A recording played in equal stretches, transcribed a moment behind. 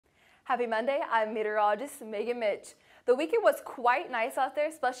Happy Monday, I'm meteorologist Megan Mitch. The weekend was quite nice out there,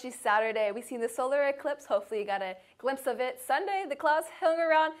 especially Saturday. We seen the solar eclipse. Hopefully you got a glimpse of it. Sunday, the clouds hung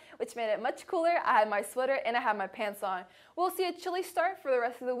around, which made it much cooler. I had my sweater and I had my pants on. We'll see a chilly start for the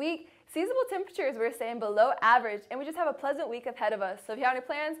rest of the week. Seasonable temperatures, we're staying below average, and we just have a pleasant week ahead of us. So if you have any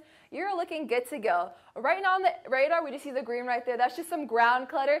plans, you're looking good to go. Right now on the radar, we just see the green right there. That's just some ground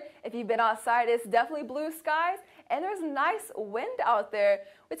clutter. If you've been outside, it's definitely blue skies, and there's nice wind out there.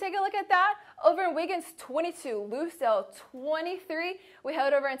 We take a look at that. Over in Wiggins, 22, Lucedale, 23. We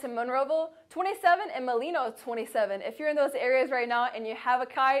head over into Monroeville, 27, and Molino, 27. If you're in those areas right now and you have a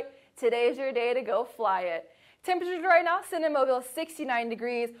kite, today's your day to go fly it. Temperatures right now, sitting in Mobile, 69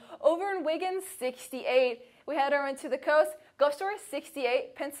 degrees. Over in Wiggins, 68. We head over into the coast. Gulf Shore,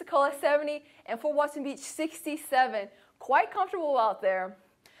 68. Pensacola, 70. And Fort Watson Beach, 67. Quite comfortable out there.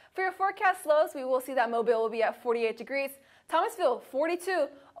 For your forecast lows, we will see that Mobile will be at 48 degrees. Thomasville, 42.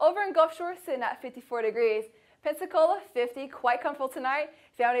 Over in Gulf Shore, sitting at 54 degrees. Pensacola, 50. Quite comfortable tonight.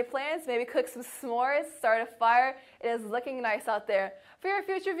 If you have any plans, maybe cook some s'mores, start a fire. It is looking nice out there. For your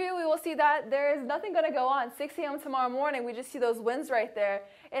future view, we will see that there is nothing going to go on. 6 a.m. tomorrow morning, we just see those winds right there.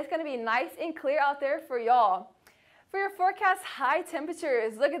 It's going to be nice and clear out there for y'all. For your forecast high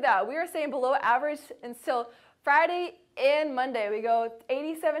temperatures, look at that. We are staying below average until Friday and Monday. We go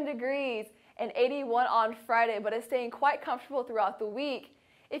 87 degrees and 81 on Friday, but it's staying quite comfortable throughout the week.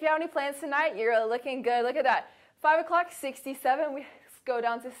 If you have any plans tonight, you're looking good. Look at that. 5 o'clock, 67. We go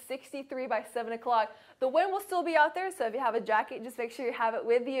down to 63 by 7 o'clock. The wind will still be out there, so if you have a jacket, just make sure you have it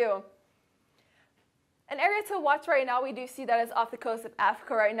with you. An area to watch right now, we do see that is off the coast of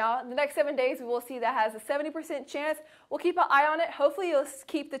Africa right now. The next 7 days, we will see that has a 70% chance. We'll keep an eye on it. Hopefully, you'll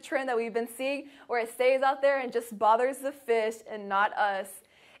keep the trend that we've been seeing where it stays out there and just bothers the fish and not us.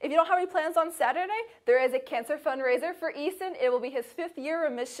 If you don't have any plans on Saturday, there is a cancer fundraiser for Easton. It will be his 5th year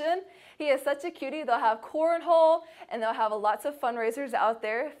remission. He is such a cutie. They'll have cornhole, and they'll have lots of fundraisers out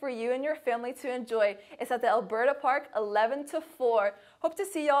there for you and your family to enjoy. It's at the Alberta Park, 11 to 4. Hope to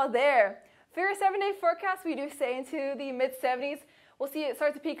see y'all there. For your 7-day forecast, we do stay into the mid-70s. We'll see it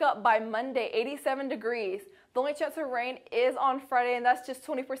start to peak up by Monday, 87 degrees. The only chance of rain is on Friday, and that's just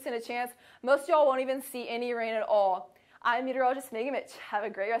 20% a chance. Most of y'all won't even see any rain at all. I'm meteorologist Megan Mitch. Have a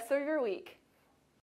great rest of your week.